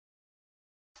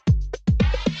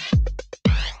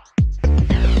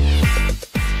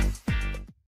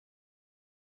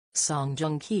song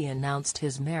Joong Ki announced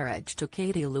his marriage to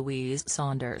Katy Louise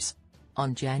Saunders.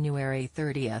 On January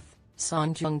 30,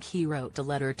 Joong Ki wrote a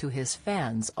letter to his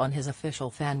fans on his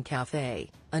official fan cafe,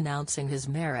 announcing his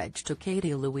marriage to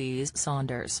Katy Louise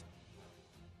Saunders.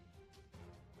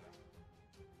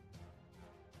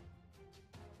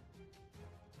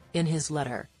 In his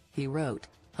letter, he wrote,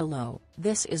 "Hello,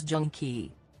 this is Joong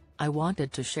Ki. I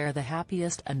wanted to share the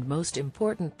happiest and most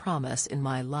important promise in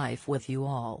my life with you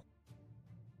all.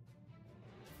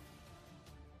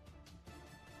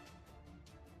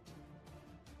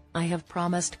 I have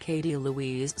promised Katy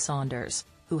Louise Saunders,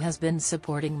 who has been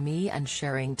supporting me and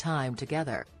sharing time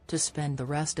together, to spend the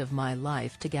rest of my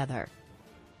life together.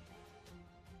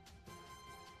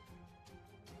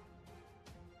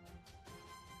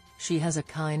 She has a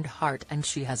kind heart and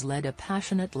she has led a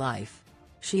passionate life.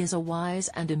 She is a wise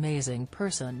and amazing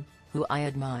person, who I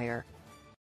admire.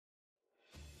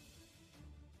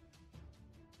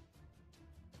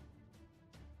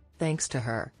 Thanks to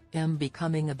her, I'm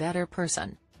becoming a better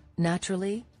person.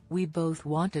 Naturally, we both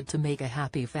wanted to make a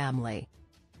happy family.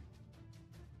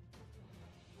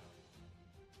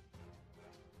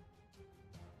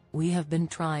 We have been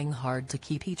trying hard to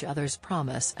keep each other's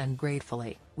promise and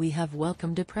gratefully, we have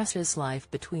welcomed a precious life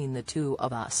between the two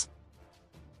of us.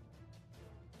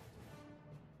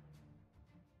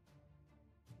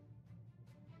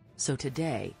 So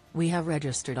today, we have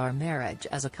registered our marriage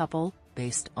as a couple,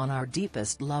 based on our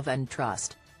deepest love and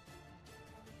trust.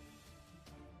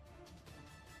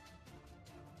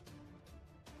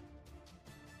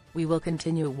 We will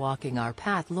continue walking our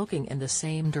path looking in the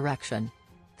same direction.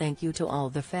 Thank you to all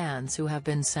the fans who have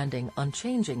been sending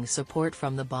unchanging support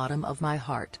from the bottom of my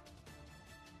heart.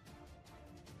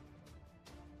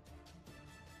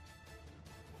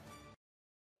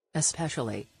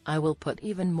 Especially, I will put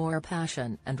even more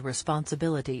passion and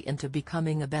responsibility into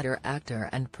becoming a better actor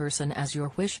and person as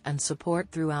your wish and support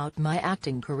throughout my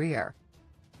acting career.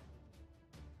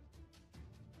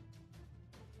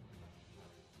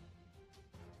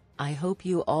 I hope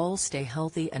you all stay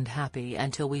healthy and happy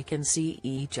until we can see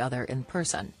each other in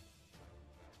person.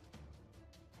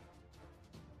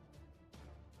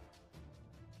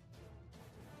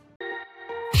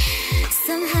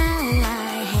 Somehow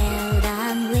I held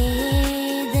on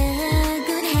with a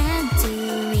good hand to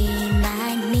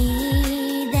remind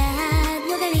me that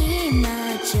we're very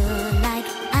mature. Like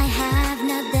I have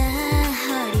not the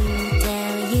heart to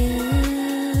tell you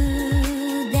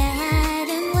that,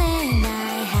 and when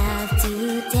I have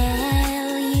to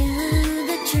tell you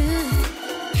the truth,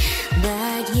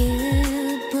 but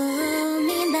you pulled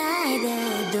me by the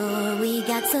door. We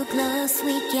got so close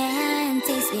we can't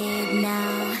taste it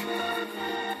now.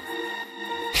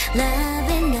 Love